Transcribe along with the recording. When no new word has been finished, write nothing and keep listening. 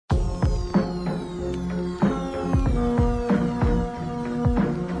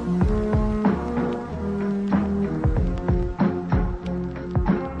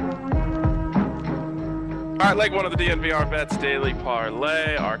leg one of the DNVR Bets Daily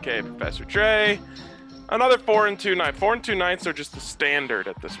Parlay. RK Professor Trey. Another 4-2 night. 4-2 nights are just the standard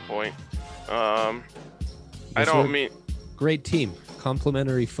at this point. I don't mean great team.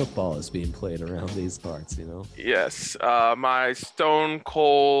 Complimentary football is being played around these parts, you know. Yes. My stone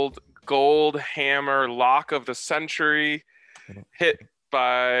cold gold hammer lock of the century hit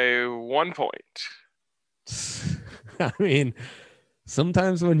by 1 point. I mean,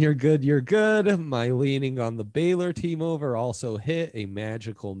 sometimes when you're good, you're good. My leaning on the Baylor team over also hit a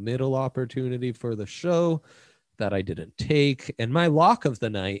magical middle opportunity for the show that I didn't take. And my lock of the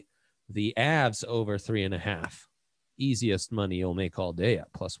night, the Avs over 3.5. Easiest money you'll make all day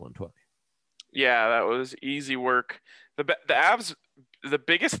at plus 120. Yeah, that was easy work. The Avs, the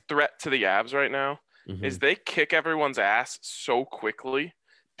biggest threat to the Avs right now is they kick everyone's ass so quickly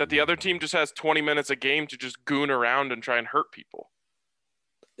that the other team just has 20 minutes a game to just goon around and try and hurt people.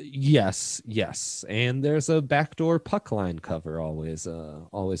 Yes. And there's a backdoor puck line cover always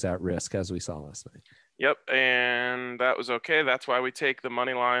at risk, as we saw last night. Yep, and that was okay. That's why we take the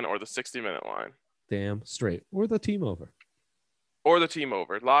money line or the 60-minute line. Damn straight. Or the team over.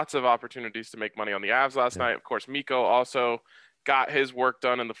 Lots of opportunities to make money on the Avs last night. Of course, Mikko also got his work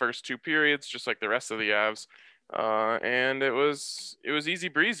done in the first two periods, just like the rest of the Avs. And it was easy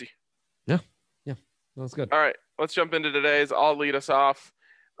breezy. Yeah, that was good. All right, let's jump into today's. I'll lead us off.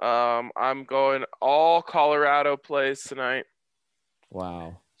 I'm going all Colorado plays tonight.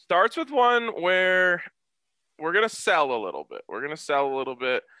 Wow. Starts with one where we're going to sell a little bit.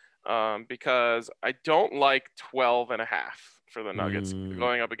 Because I don't like 12.5 for the Nuggets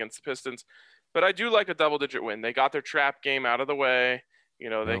going up against the Pistons. But I do like a double-digit win. They got their trap game out of the way. You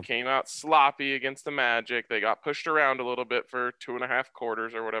know, they came out sloppy against the Magic. They got pushed around a little bit for 2.5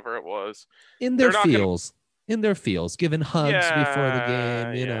 quarters or whatever it was. In their feels, giving hugs before the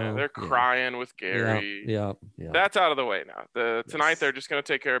game, you know. They're crying with Gary. Yeah. That's out of the way now. Tonight they're just going to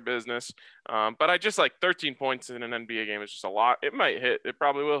take care of business. But I just like 13 points in an NBA game is just a lot. It might hit. It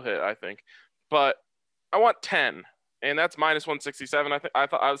probably will hit, I think. But I want 10, and that's minus 167.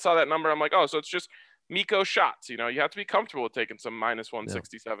 I saw that number. I'm like, oh, so it's just Mikko shots. You know, you have to be comfortable with taking some minus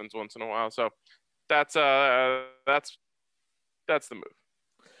 167s once in a while. So that's the move.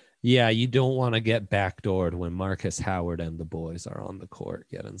 Yeah, you don't want to get backdoored when Marcus Howard and the boys are on the court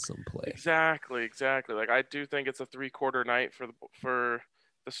getting some play. Exactly. Like, I do think it's a 3-quarter night for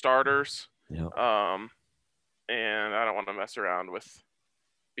the starters. Yeah. And I don't want to mess around with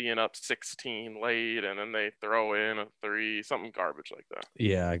being up 16 late and then they throw in a 3, something garbage like that.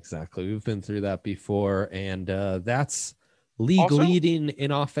 Yeah, exactly. We've been through that before, and that's leading in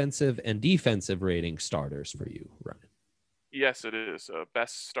offensive and defensive rating starters for you, Ryan. Yes, it is.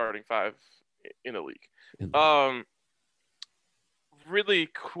 Best starting 5 in the league. Really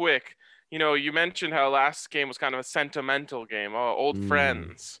quick, you know, you mentioned how last game was kind of a sentimental game, old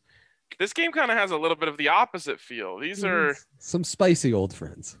friends. This game kind of has a little bit of the opposite feel. These are some spicy old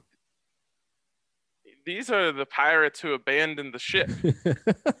friends. These are the pirates who abandoned the ship.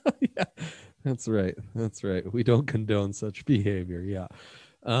 Yeah, that's right. We don't condone such behavior. Yeah.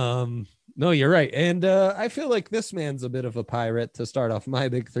 No, you're right. And I feel like this man's a bit of a pirate to start off my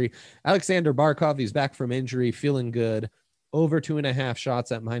big 3. Alexander Barkov, he's back from injury, feeling good. Over 2.5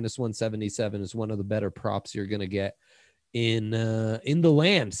 shots at minus 177 is one of the better props you're going to get in the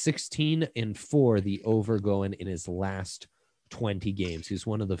land. 16-4, the over going in his last 20 games. He's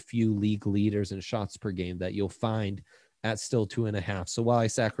one of the few league leaders in shots per game that you'll find at still 2.5. So while I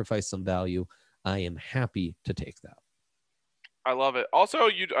sacrifice some value, I am happy to take that. I love it. Also,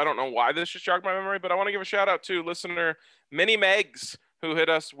 I don't know why this just jogged my memory, but I want to give a shout out to listener Minnie Megs, who hit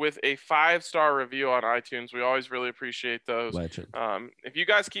us with a 5-star review on iTunes. We always really appreciate those. Legend. If you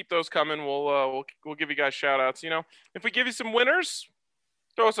guys keep those coming, we'll give you guys shout outs. You know, if we give you some winners,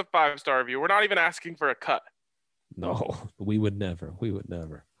 throw us a 5-star review. We're not even asking for a cut. No, we would never.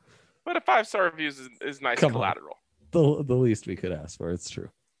 But a 5-star review is nice collateral. The least we could ask for. It's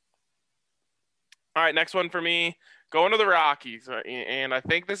true. All right, next one for me. Going to the Rockies, and I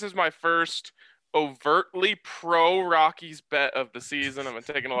think this is my first overtly pro Rockies bet of the season. I've been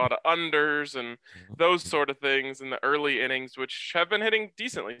taking a lot of unders and those sort of things in the early innings, which have been hitting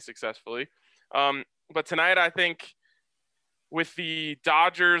decently successfully. But tonight, I think with the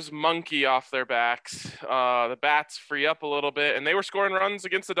Dodgers monkey off their backs, the bats free up a little bit, and they were scoring runs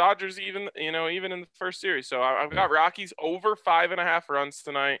against the Dodgers even in the first series. So I've got Rockies over 5.5 runs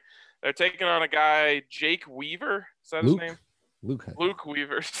tonight. They're taking on a guy, Jake Weaver. Is that his name? Luke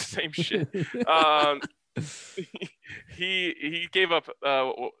Weaver. Same shit. He gave up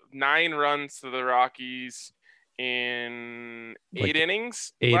 9 runs to the Rockies in 8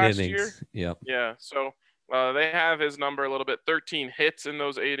 innings last year. Yep. Yeah. So They have his number a little bit, 13 hits in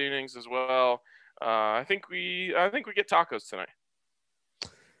those 8 innings as well. I think we get tacos tonight.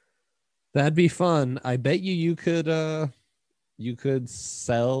 That'd be fun. I bet you could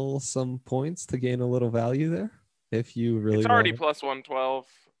sell some points to gain a little value there if you really It's already wanted plus 112.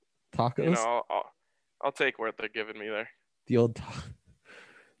 tacos. I'll take what they're giving me there. The old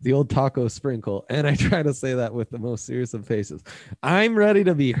the old taco sprinkle. And I try to say that with the most serious of faces. I'm ready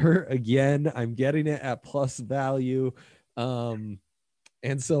to be hurt again. I'm getting it at plus value. And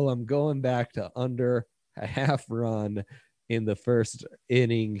so I'm going back to under a half run in the first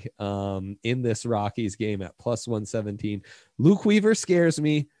inning in this Rockies game at plus 117. Luke Weaver scares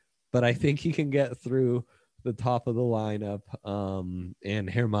me, but I think he can get through the top of the lineup. And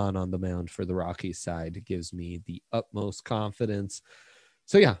Herman on the mound for the Rockies side gives me the utmost confidence.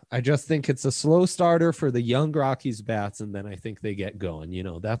 So yeah, I just think it's a slow starter for the young Rockies bats, and then I think they get going. You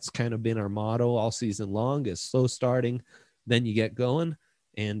know, that's kind of been our motto all season long, is slow starting, then you get going,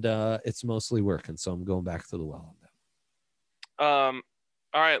 and it's mostly working. So I'm going back to the well on that.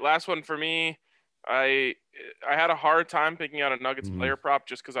 All right, last one for me. I had a hard time picking out a Nuggets player prop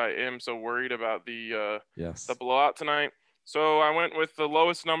just because I am so worried about the blowout tonight. So I went with the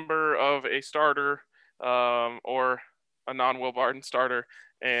lowest number of a starter, or a non-Will Barton starter,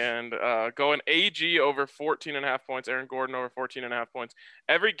 and going AG over 14.5 points, Aaron Gordon over 14.5 points.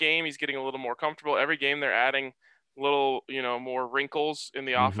 Every game he's getting a little more comfortable. Every game they're adding little, more wrinkles in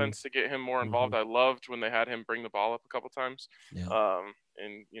the offense to get him more involved. I loved when they had him bring the ball up a couple times. Yeah.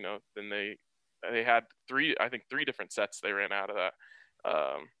 And then they had three different sets they ran out of that,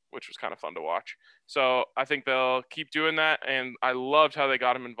 which was kind of fun to watch. So I think they'll keep doing that. And I loved how they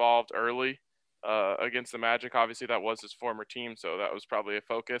got him involved early against the Magic. Obviously that was his former team, so that was probably a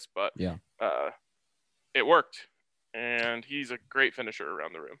focus, but yeah, it worked. And he's a great finisher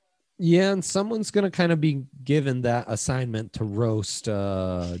around the room. Yeah, and someone's going to kind of be given that assignment to roast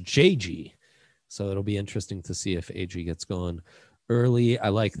JG. So it'll be interesting to see if AG gets going early. I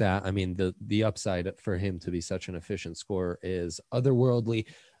like that. I mean, the upside for him to be such an efficient scorer is otherworldly.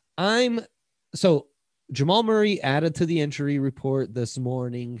 So Jamal Murray added to the injury report this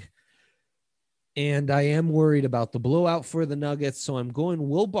morning, and I am worried about the blowout for the Nuggets. So I'm going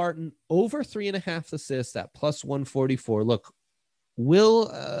Will Barton over 3.5 assists at plus 144. Look,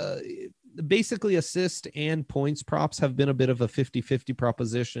 Will basically assist and points props have been a bit of a 50-50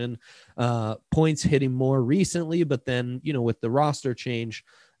 proposition. Points hitting more recently, but then, with the roster change,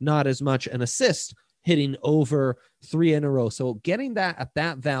 not as much. An assist hitting over 3 in a row. So getting that at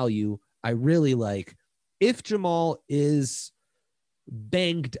that value, I really like. If Jamal is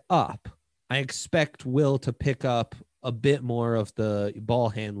banged up, I expect Will to pick up a bit more of the ball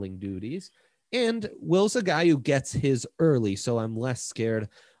handling duties. And Will's a guy who gets his early, so I'm less scared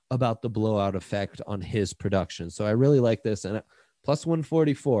about the blowout effect on his production. So I really like this. And plus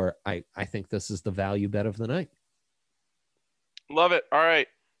 144, I think this is the value bet of the night. Love it. All right.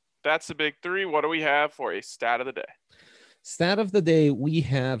 That's the big three. What do we have for a stat of the day? Stat of the day, we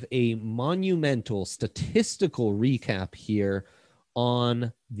have a monumental statistical recap here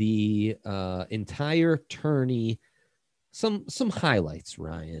on the entire tourney. Some highlights,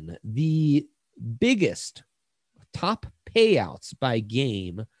 Ryan. The biggest top payouts by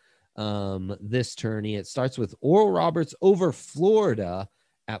game this tourney. It starts with Oral Roberts over Florida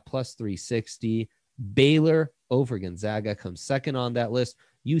at plus 360. Baylor over Gonzaga comes second on that list.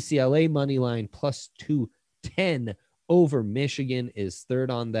 UCLA money line plus 210 over Michigan is third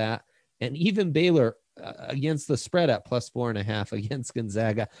on that. And even Baylor against the spread at plus 4.5 against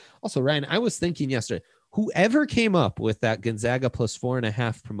Gonzaga. Also, Ryan, I was thinking yesterday, whoever came up with that Gonzaga plus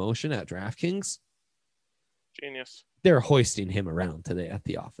 4.5 promotion at DraftKings, genius. They're hoisting him around today at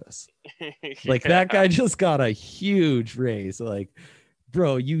the office. Like that guy just got a huge raise. Like,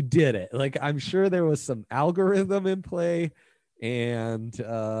 bro, you did it. Like, I'm sure there was some algorithm in play, and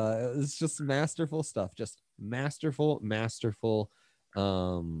it's just masterful stuff. Just masterful.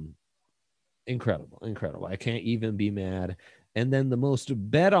 Incredible. I can't even be mad. And then the most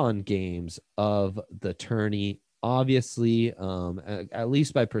bet on games of the tourney, obviously, at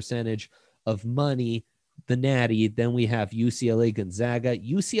least by percentage of money, the Natty. Then we have UCLA Gonzaga,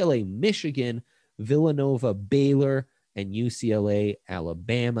 UCLA Michigan, Villanova Baylor, and UCLA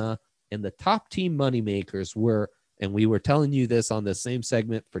Alabama. And the top team moneymakers were, and we were telling you this on the same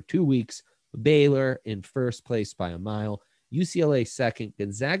segment for 2 weeks, Baylor in first place by a mile, UCLA second,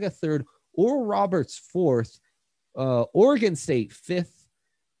 Gonzaga third, Oral Roberts fourth, Oregon State fifth,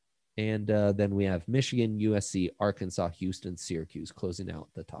 and then we have Michigan, USC, Arkansas, Houston, Syracuse closing out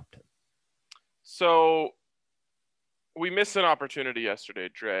the top 10. So we missed an opportunity yesterday,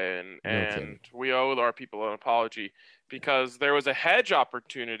 Dre, No and kidding. we owe our people an apology because there was a hedge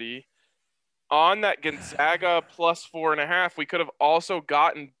opportunity on that Gonzaga plus 4.5. We could have also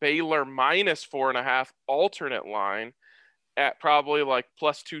gotten Baylor minus 4.5 alternate line at probably like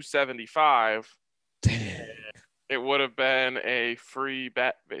plus 275. Dang. It would have been a free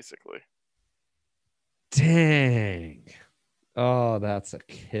bet, basically. Dang. Oh, that's a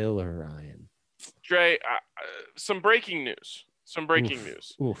killer, Ryan. Dre, some breaking news. Some breaking Oof.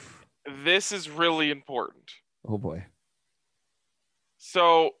 news. Oof. This is really important. Oh boy.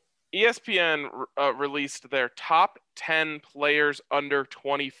 So ESPN released their top 10 players under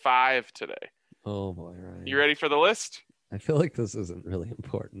 25 today. Oh boy, Ryan. You ready for the list? I feel like this isn't really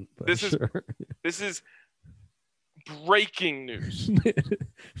important, but This sure. This is breaking news.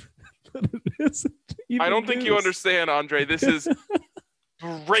 I don't think you understand, Andre. This is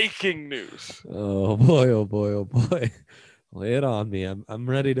breaking news. Oh boy, oh boy, oh boy. Lay it on me. I'm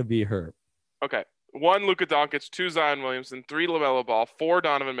ready to be hurt. Okay. 1, Luka Doncic. 2, Zion Williamson. 3, LaMelo Ball. 4,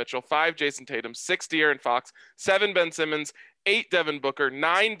 Donovan Mitchell. 5, Jason Tatum. 6, De'Aaron Fox. 7, Ben Simmons. 8, Devin Booker.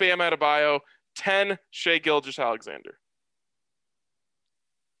 9, Bam Adebayo. 10, Shai Gilgeous-Alexander.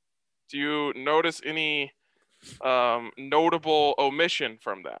 Do you notice any notable omission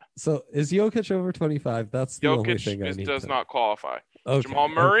from that? So is Jokic over 25? That's the only thing I need does to... not qualify. Okay, Jamal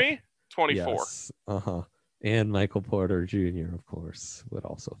Murray, okay. 24. Yes. And Michael Porter Jr., of course, would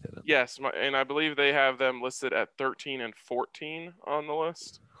also fit in. Yes, and I believe they have them listed at 13 and 14 on the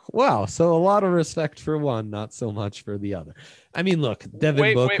list. Wow, so a lot of respect for one, not so much for the other. I mean, look,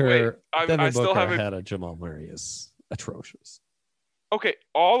 Devin Booker ahead of Jamal Murray is atrocious. Okay,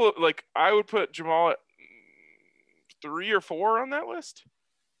 I would put Jamal at 3 or 4 on that list.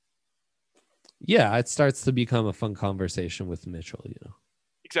 Yeah, it starts to become a fun conversation with Mitchell, you know.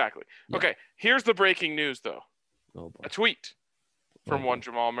 Exactly. Yeah. Okay, here's the breaking news, though. Oh boy. A tweet from one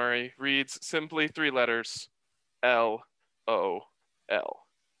Jamal Murray reads simply 3 letters, LOL.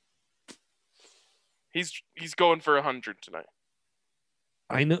 He's going for 100 tonight.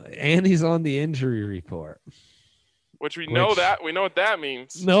 I know, and he's on the injury report. Which we know what that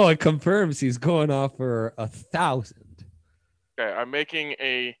means. No, it confirms he's going off for 1,000. Okay, I'm making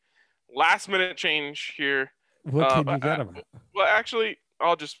a last minute change here. What can you get him? Well, actually,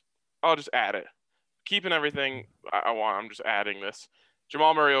 I'll just add it. Keeping everything I want. I'm just adding this.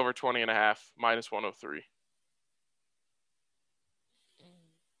 Jamal Murray over 20.5 minus 103.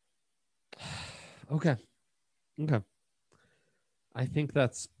 Okay. I think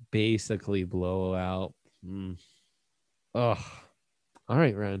that's basically blowout. Ugh. All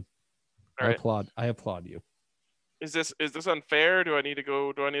right, Ryan. All right. I applaud you. Is this unfair? Do I need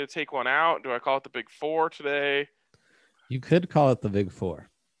to take one out? Do I call it the Big Four today? You could call it the Big Four.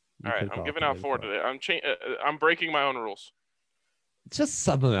 All right, I'm giving out 4 today. I'm breaking my own rules. Just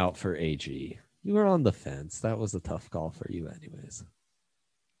sub them out for AG. You were on the fence. That was a tough call for you anyways.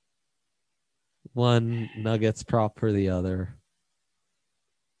 One Nuggets prop for the other.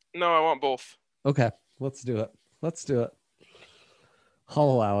 No, I want both. Okay, let's do it. I'll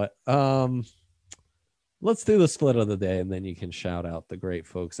allow it. Let's do the split of the day, and then you can shout out the great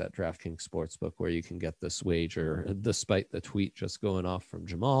folks at DraftKings Sportsbook where you can get this wager, despite the tweet just going off from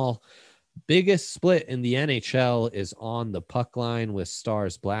Jamal. Biggest split in the NHL is on the puck line with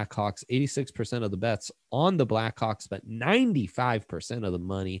Stars Blackhawks. 86% of the bets on the Blackhawks, but 95% of the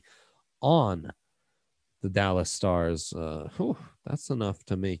money on the Dallas Stars. That's enough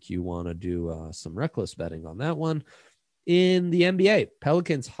to make you want to do some reckless betting on that one. In the NBA,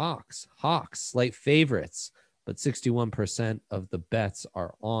 Pelicans, Hawks, slight favorites, but 61% of the bets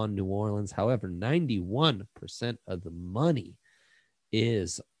are on New Orleans. However, 91% of the money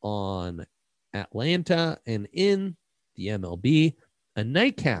is on Atlanta. And in the MLB, a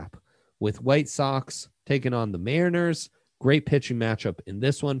nightcap with White Sox taking on the Mariners. Great pitching matchup in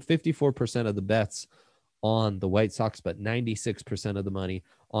this one. 54% of the bets on the White Sox, but 96% of the money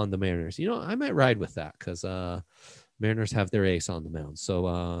on the Mariners. You know, I might ride with that because Mariners have their ace on the mound.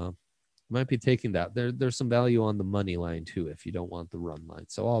 So might be taking that. There's some value on the money line too if you don't want the run line.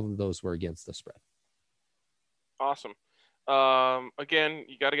 So all of those were against the spread. Awesome. Again,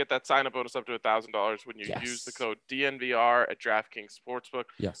 you got to get that sign-up bonus up to $1,000 when you use the code DNVR at DraftKings Sportsbook.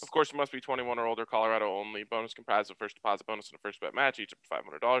 Yes. Of course, you must be 21 or older, Colorado only. Bonus comprised of first deposit bonus and a first bet match, each up to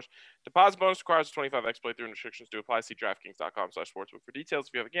 $500. Deposit bonus requires a 25x playthrough and restrictions do apply. See DraftKings.com/sportsbook for details.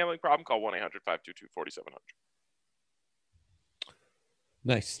 If you have a gambling problem, call 1-800-522-4700.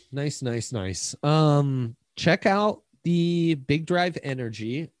 Nice. Check out the Big Drive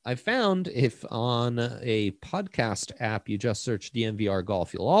Energy. I found if on a podcast app you just search DNVR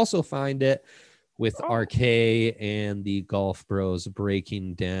Golf, you'll also find it with Oh, RK and the Golf Bros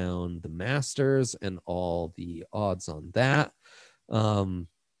breaking down the Masters and all the odds on that.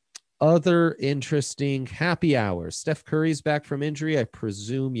 Other interesting happy hours. Steph Curry's back from injury. I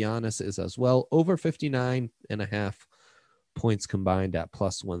presume Giannis is as well. Over 59.5 points combined at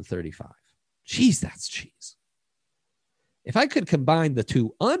plus 135. Jeez, that's cheese. If I could combine the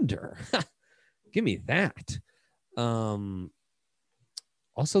two under, give me that.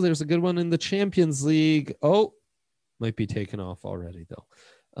 Also, there's a good one in the Champions League. Oh, might be taken off already, though.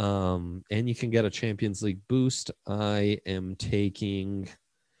 And you can get a Champions League boost. I am taking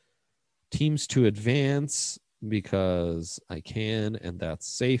teams to advance because I can, and that's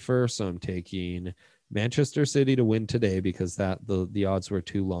safer. So I'm taking Manchester City to win today because that the odds were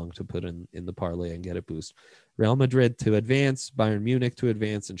too long to put in the parlay and get a boost. Real Madrid to advance, Bayern Munich to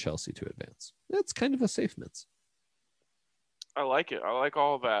advance, and Chelsea to advance. That's kind of a safe mids. I like it. I like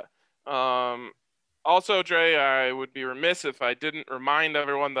all of that. Also, Dre, I would be remiss if I didn't remind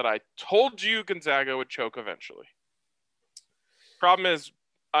everyone that I told you Gonzaga would choke eventually. Problem is,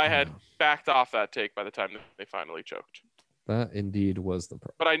 I had backed off that take by the time they finally choked. That indeed was the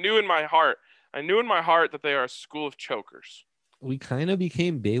problem. But I knew in my heart that they are a school of chokers. We kind of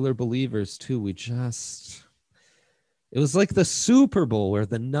became Baylor believers too. It was like the Super Bowl where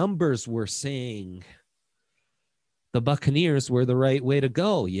the numbers were saying the Buccaneers were the right way to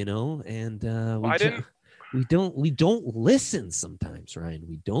go, and we don't listen sometimes, Ryan.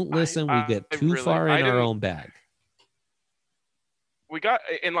 We don't listen. We get too far in our own bag. We got,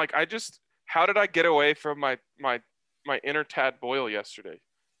 and how did I get away from my inner Tad Boyle yesterday?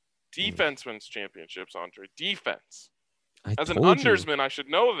 Defense wins championships, Andre. Defense. As an undersman, I should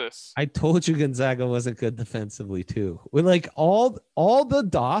know this. I told you Gonzaga wasn't good defensively too. We're like all the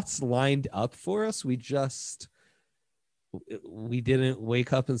dots lined up for us. We didn't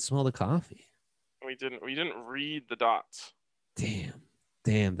wake up and smell the coffee. We didn't read the dots.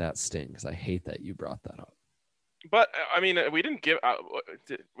 Damn, that stings. I hate that you brought that up. But I mean, we didn't give out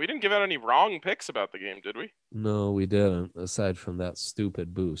any wrong picks about the game, did we? No, we didn't. Aside from that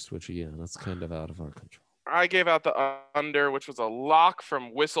stupid boost, which that's kind of out of our control. I gave out the under, which was a lock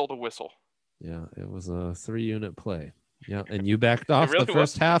from whistle to whistle. Yeah, it was a 3-unit play. Yeah, and you backed off the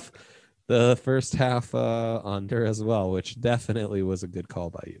first half. The first half under as well, which definitely was a good call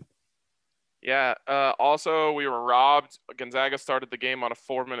by you. Yeah. Also, we were robbed. Gonzaga started the game on a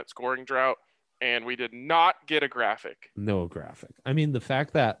 4-minute scoring drought, and we did not get a graphic. No graphic. I mean, the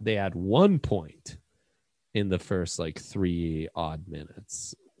fact that they had 1 point in the first 3 odd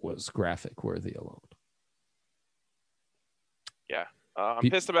minutes was graphic worthy alone. Yeah. I'm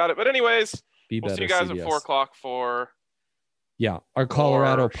pissed about it. But anyways, we'll see you guys at 4 o'clock for... Yeah, our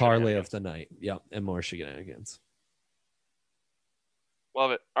Colorado parlay of the night. Yeah, and more shenanigans.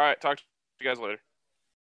 Love it. All right, talk to you guys later.